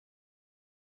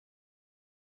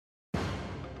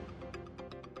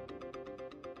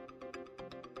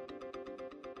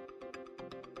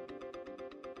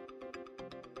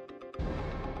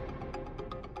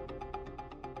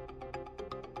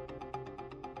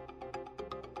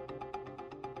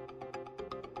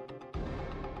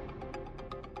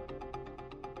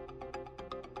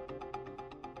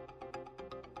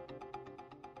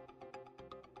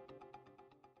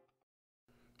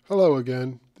Hello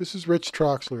again, this is Rich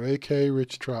Troxler, aka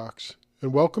Rich Trox,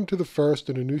 and welcome to the first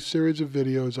in a new series of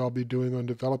videos I'll be doing on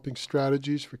developing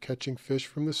strategies for catching fish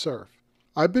from the surf.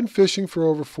 I've been fishing for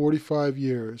over 45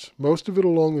 years, most of it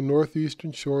along the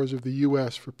northeastern shores of the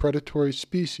U.S. for predatory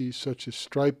species such as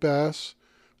striped bass,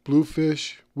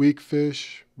 bluefish,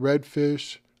 weakfish,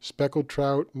 redfish, speckled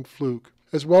trout, and fluke,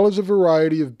 as well as a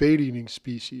variety of bait-eating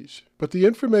species. But the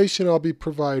information I'll be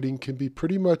providing can be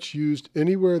pretty much used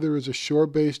anywhere there is a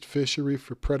shore-based fishery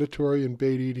for predatory and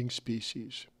bait-eating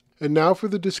species. And now for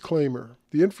the disclaimer.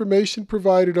 The information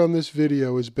provided on this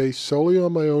video is based solely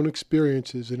on my own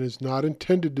experiences and is not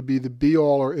intended to be the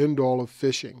be-all or end-all of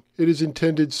fishing. It is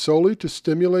intended solely to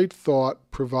stimulate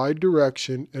thought, provide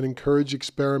direction, and encourage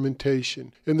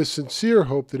experimentation, in the sincere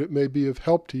hope that it may be of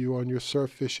help to you on your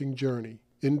surf fishing journey.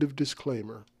 End of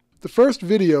disclaimer. The first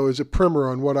video is a primer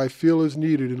on what I feel is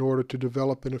needed in order to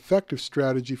develop an effective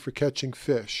strategy for catching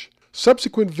fish.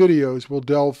 Subsequent videos will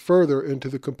delve further into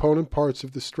the component parts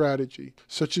of the strategy,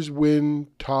 such as wind,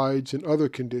 tides, and other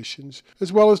conditions,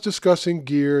 as well as discussing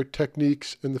gear,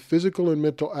 techniques, and the physical and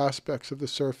mental aspects of the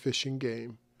surf fishing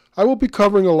game. I will be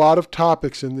covering a lot of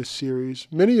topics in this series,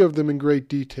 many of them in great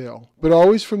detail, but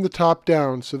always from the top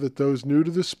down so that those new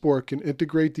to the sport can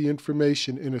integrate the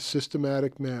information in a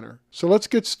systematic manner. So let's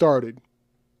get started.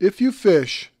 If you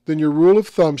fish, then your rule of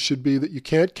thumb should be that you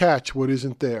can't catch what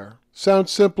isn't there.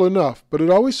 Sounds simple enough, but it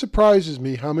always surprises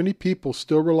me how many people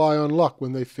still rely on luck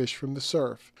when they fish from the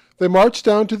surf. They march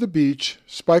down to the beach,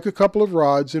 spike a couple of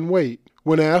rods, and wait.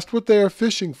 When asked what they are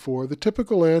fishing for, the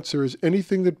typical answer is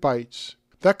anything that bites.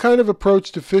 That kind of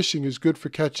approach to fishing is good for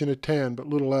catching a tan, but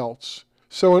little else.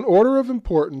 So in order of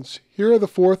importance, here are the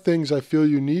 4 things I feel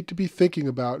you need to be thinking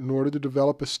about in order to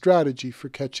develop a strategy for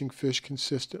catching fish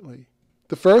consistently.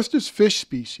 The first is fish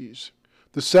species.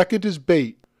 The second is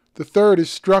bait. The third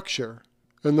is structure.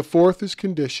 And the fourth is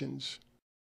conditions.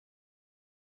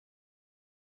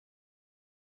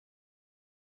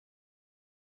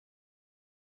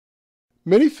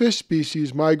 Many fish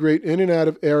species migrate in and out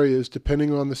of areas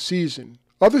depending on the season.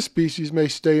 Other species may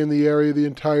stay in the area the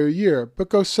entire year, but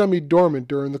go semi-dormant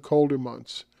during the colder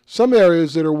months. Some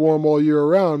areas that are warm all year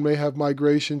round may have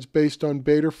migrations based on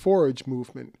bait or forage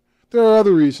movement. There are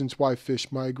other reasons why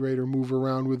fish migrate or move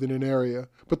around within an area,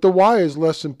 but the why is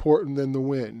less important than the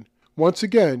when. Once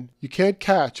again, you can't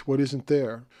catch what isn't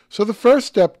there. So the first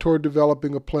step toward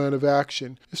developing a plan of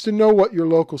action is to know what your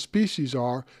local species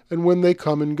are and when they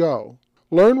come and go.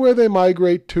 Learn where they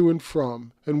migrate to and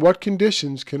from, and what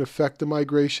conditions can affect the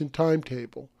migration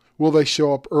timetable. Will they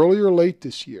show up early or late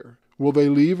this year? Will they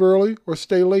leave early or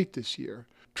stay late this year?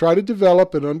 Try to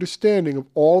develop an understanding of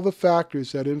all the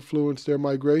factors that influence their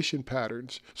migration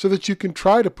patterns so that you can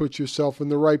try to put yourself in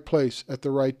the right place at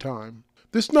the right time.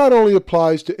 This not only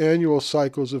applies to annual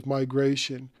cycles of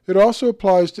migration, it also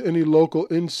applies to any local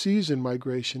in-season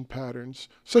migration patterns,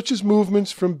 such as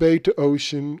movements from bay to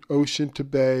ocean, ocean to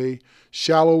bay,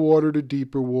 shallow water to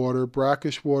deeper water,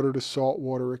 brackish water to salt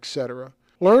water, etc.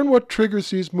 Learn what triggers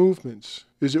these movements.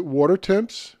 Is it water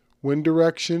temps, wind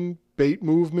direction, bait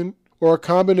movement, or a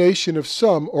combination of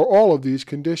some or all of these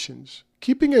conditions?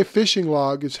 Keeping a fishing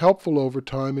log is helpful over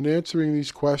time in answering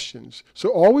these questions, so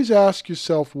always ask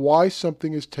yourself why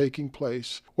something is taking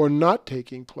place or not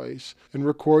taking place and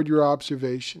record your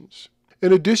observations.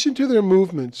 In addition to their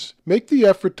movements, make the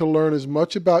effort to learn as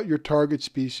much about your target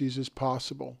species as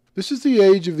possible. This is the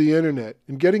age of the internet,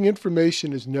 and getting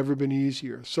information has never been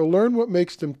easier, so learn what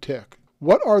makes them tick.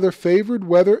 What are their favored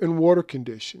weather and water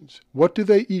conditions? What do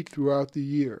they eat throughout the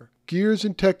year? Gears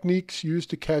and techniques used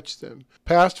to catch them,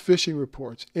 past fishing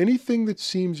reports, anything that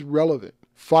seems relevant.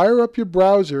 Fire up your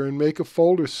browser and make a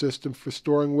folder system for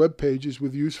storing web pages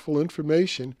with useful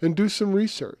information and do some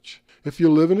research. If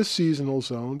you live in a seasonal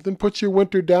zone, then put your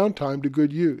winter downtime to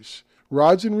good use.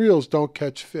 Rods and reels don't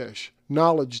catch fish.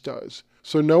 Knowledge does.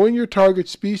 So knowing your target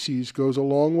species goes a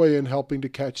long way in helping to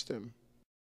catch them.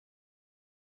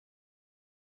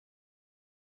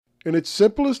 In its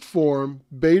simplest form,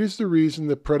 bait is the reason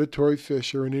that predatory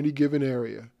fish are in any given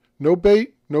area. No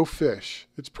bait, no fish.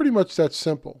 It's pretty much that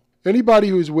simple. Anybody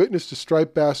who has witnessed a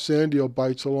striped bass sand eel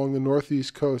bites along the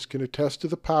northeast coast can attest to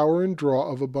the power and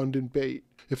draw of abundant bait.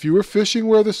 If you were fishing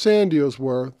where the sand eels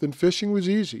were, then fishing was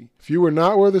easy. If you were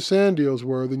not where the sand eels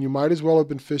were, then you might as well have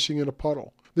been fishing in a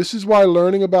puddle. This is why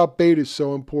learning about bait is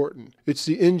so important. It's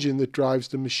the engine that drives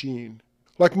the machine.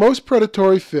 Like most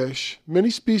predatory fish,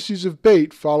 many species of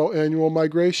bait follow annual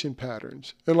migration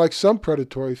patterns, and like some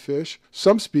predatory fish,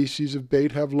 some species of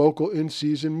bait have local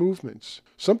in-season movements.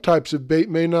 Some types of bait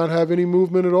may not have any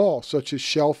movement at all, such as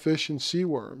shellfish and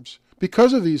seaworms.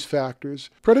 Because of these factors,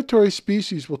 predatory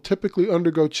species will typically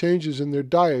undergo changes in their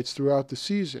diets throughout the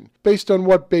season, based on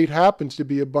what bait happens to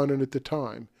be abundant at the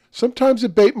time. Sometimes a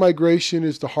bait migration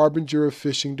is the harbinger of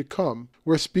fishing to come,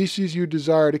 where species you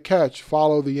desire to catch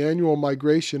follow the annual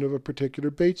migration of a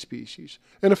particular bait species.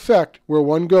 In effect, where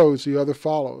one goes, the other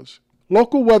follows.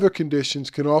 Local weather conditions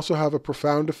can also have a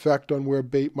profound effect on where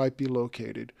bait might be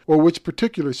located, or which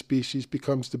particular species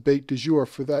becomes the bait du jour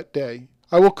for that day.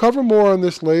 I will cover more on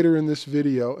this later in this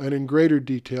video and in greater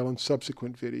detail in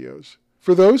subsequent videos.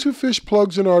 For those who fish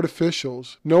plugs and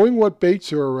artificials, knowing what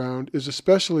baits are around is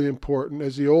especially important,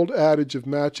 as the old adage of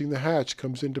matching the hatch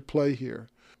comes into play here.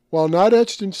 While not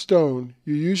etched in stone,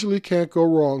 you usually can't go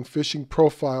wrong fishing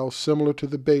profiles similar to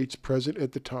the baits present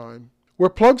at the time. Where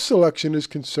plug selection is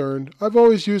concerned, I've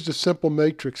always used a simple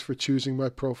matrix for choosing my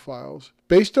profiles.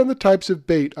 Based on the types of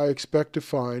bait I expect to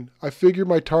find, I figure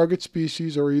my target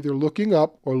species are either looking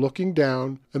up or looking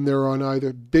down, and they're on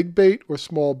either big bait or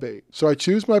small bait, so I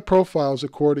choose my profiles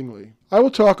accordingly. I will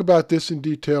talk about this in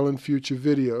detail in future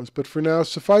videos, but for now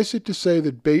suffice it to say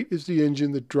that bait is the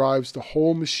engine that drives the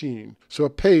whole machine, so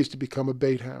it pays to become a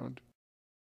bait hound.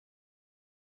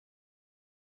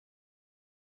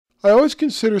 I always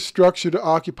consider structure to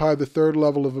occupy the third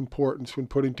level of importance when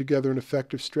putting together an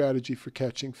effective strategy for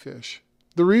catching fish.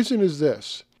 The reason is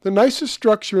this. The nicest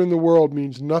structure in the world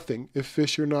means nothing if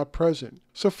fish are not present.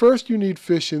 So first you need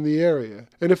fish in the area,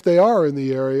 and if they are in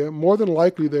the area, more than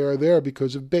likely they are there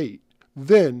because of bait.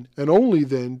 Then, and only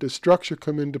then, does structure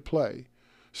come into play.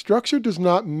 Structure does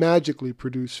not magically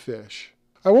produce fish.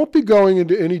 I won't be going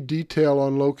into any detail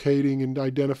on locating and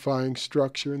identifying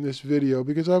structure in this video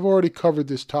because I've already covered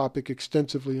this topic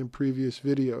extensively in previous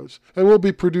videos, and will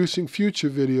be producing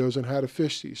future videos on how to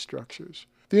fish these structures.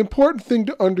 The important thing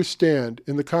to understand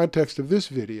in the context of this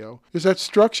video is that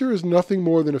structure is nothing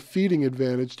more than a feeding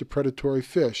advantage to predatory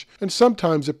fish, and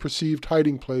sometimes a perceived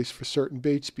hiding place for certain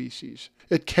bait species.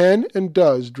 It can and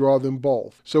does draw them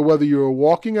both, so whether you are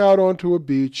walking out onto a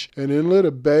beach, an inlet,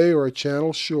 a bay, or a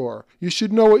channel shore, you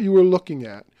should know what you are looking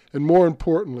at, and more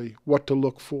importantly, what to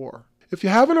look for. If you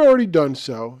haven't already done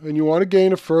so, and you want to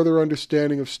gain a further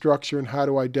understanding of structure and how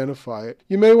to identify it,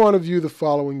 you may want to view the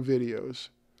following videos.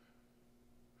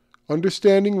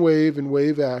 Understanding wave and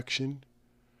wave action,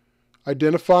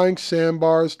 identifying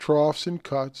sandbars, troughs, and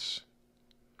cuts,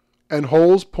 and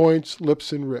holes, points,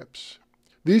 lips, and rips.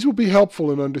 These will be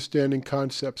helpful in understanding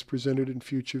concepts presented in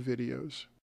future videos.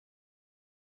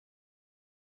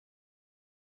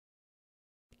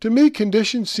 To me,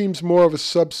 condition seems more of a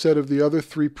subset of the other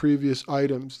three previous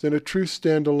items than a true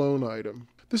standalone item.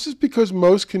 This is because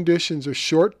most conditions are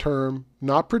short-term,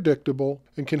 not predictable,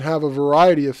 and can have a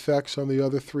variety of effects on the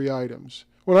other three items.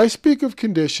 When I speak of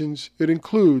conditions, it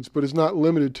includes, but is not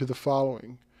limited to, the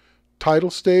following: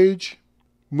 tidal stage,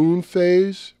 moon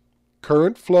phase,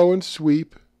 current flow and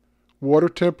sweep, water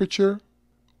temperature,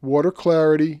 water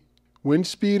clarity, wind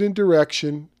speed and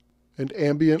direction, and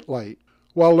ambient light.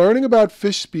 While learning about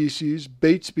fish species,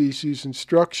 bait species, and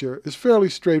structure is fairly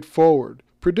straightforward,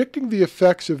 predicting the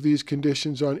effects of these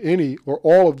conditions on any or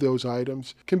all of those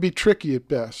items can be tricky at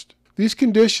best. These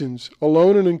conditions,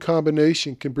 alone and in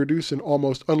combination, can produce an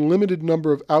almost unlimited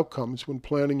number of outcomes when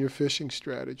planning your fishing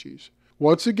strategies.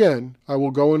 Once again, I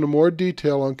will go into more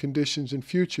detail on conditions in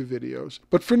future videos,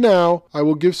 but for now, I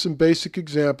will give some basic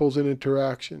examples and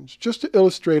interactions, just to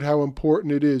illustrate how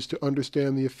important it is to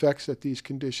understand the effects that these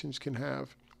conditions can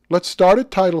have. Let's start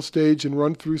at tidal stage and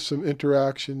run through some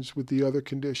interactions with the other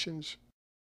conditions.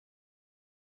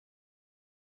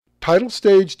 Tidal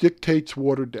stage dictates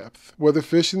water depth. Whether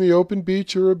fish in the open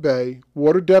beach or a bay,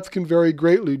 water depth can vary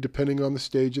greatly depending on the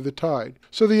stage of the tide.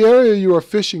 So the area you are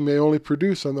fishing may only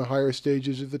produce on the higher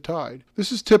stages of the tide.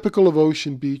 This is typical of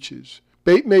ocean beaches.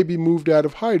 Bait may be moved out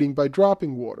of hiding by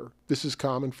dropping water. This is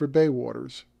common for bay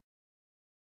waters.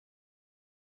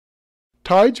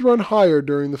 Tides run higher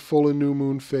during the full and new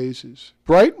moon phases.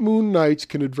 Bright moon nights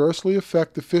can adversely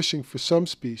affect the fishing for some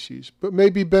species, but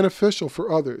may be beneficial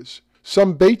for others.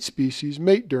 Some bait species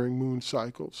mate during moon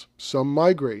cycles. Some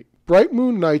migrate. Bright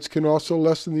moon nights can also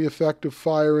lessen the effect of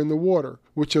fire in the water,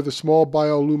 which are the small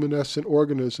bioluminescent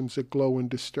organisms that glow when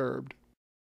disturbed.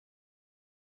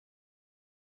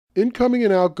 Incoming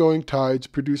and outgoing tides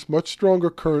produce much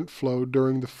stronger current flow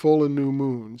during the full and new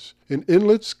moons. In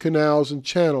inlets, canals, and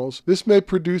channels, this may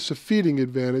produce a feeding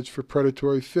advantage for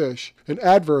predatory fish and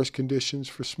adverse conditions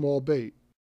for small bait.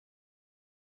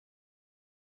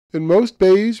 In most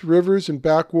bays, rivers, and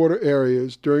backwater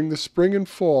areas, during the spring and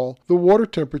fall, the water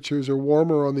temperatures are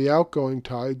warmer on the outgoing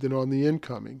tide than on the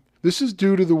incoming. This is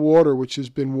due to the water which has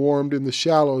been warmed in the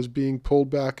shallows being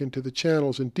pulled back into the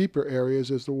channels in deeper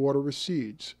areas as the water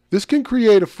recedes. This can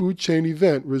create a food chain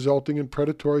event resulting in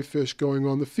predatory fish going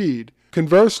on the feed.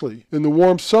 Conversely, in the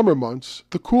warm summer months,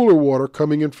 the cooler water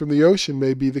coming in from the ocean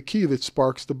may be the key that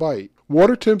sparks the bite.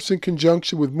 Water temps in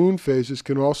conjunction with moon phases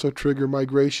can also trigger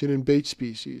migration in bait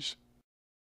species.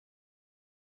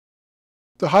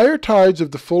 The higher tides of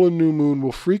the full and new moon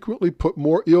will frequently put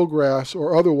more eelgrass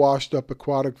or other washed-up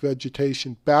aquatic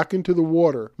vegetation back into the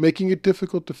water, making it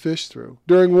difficult to fish through.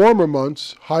 During warmer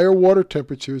months, higher water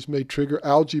temperatures may trigger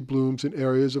algae blooms in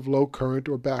areas of low current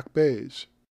or back bays.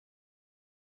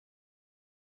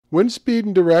 Wind speed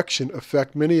and direction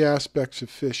affect many aspects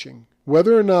of fishing.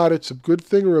 Whether or not it's a good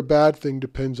thing or a bad thing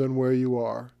depends on where you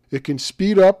are. It can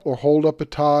speed up or hold up a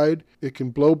tide. It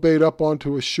can blow bait up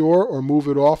onto a shore or move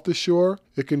it off the shore.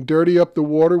 It can dirty up the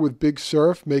water with big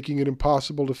surf, making it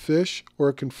impossible to fish, or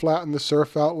it can flatten the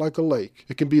surf out like a lake.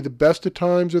 It can be the best of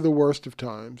times or the worst of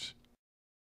times.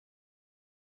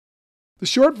 The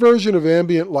short version of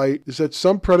ambient light is that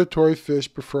some predatory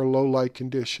fish prefer low light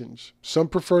conditions. Some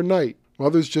prefer night.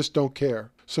 Others just don't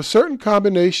care. So certain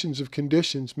combinations of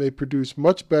conditions may produce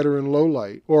much better in low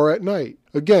light or at night.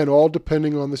 Again, all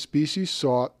depending on the species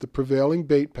sought, the prevailing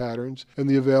bait patterns, and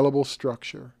the available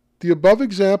structure. The above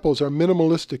examples are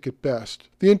minimalistic at best.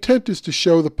 The intent is to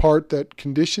show the part that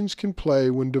conditions can play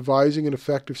when devising an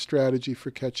effective strategy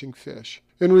for catching fish.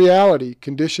 In reality,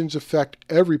 conditions affect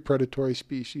every predatory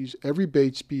species, every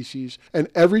bait species, and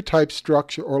every type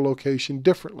structure or location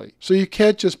differently. So you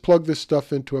can't just plug this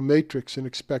stuff into a matrix and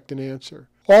expect an answer.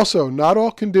 Also, not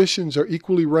all conditions are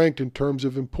equally ranked in terms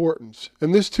of importance,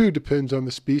 and this too depends on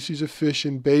the species of fish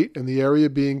and bait and the area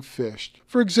being fished.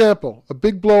 For example, a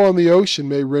big blow on the ocean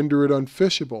may render it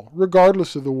unfishable,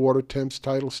 regardless of the water temp's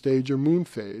tidal stage or moon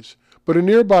phase. But a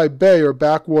nearby bay or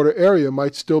backwater area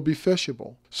might still be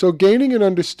fishable. So gaining an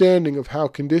understanding of how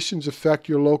conditions affect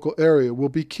your local area will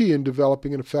be key in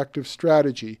developing an effective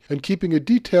strategy, and keeping a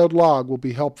detailed log will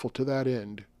be helpful to that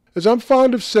end. As I'm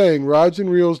fond of saying, rods and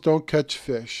reels don't catch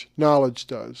fish, knowledge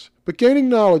does. But gaining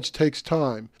knowledge takes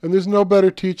time, and there's no better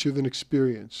teacher than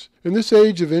experience. In this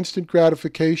age of instant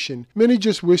gratification, many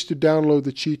just wish to download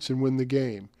the cheats and win the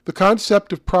game. The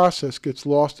concept of process gets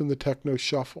lost in the techno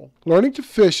shuffle. Learning to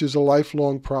fish is a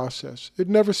lifelong process. It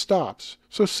never stops.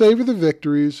 So savor the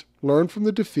victories, learn from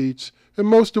the defeats, and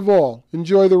most of all,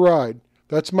 enjoy the ride.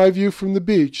 That's my view from the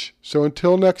beach, so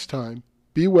until next time,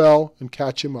 be well and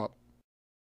catch 'em up.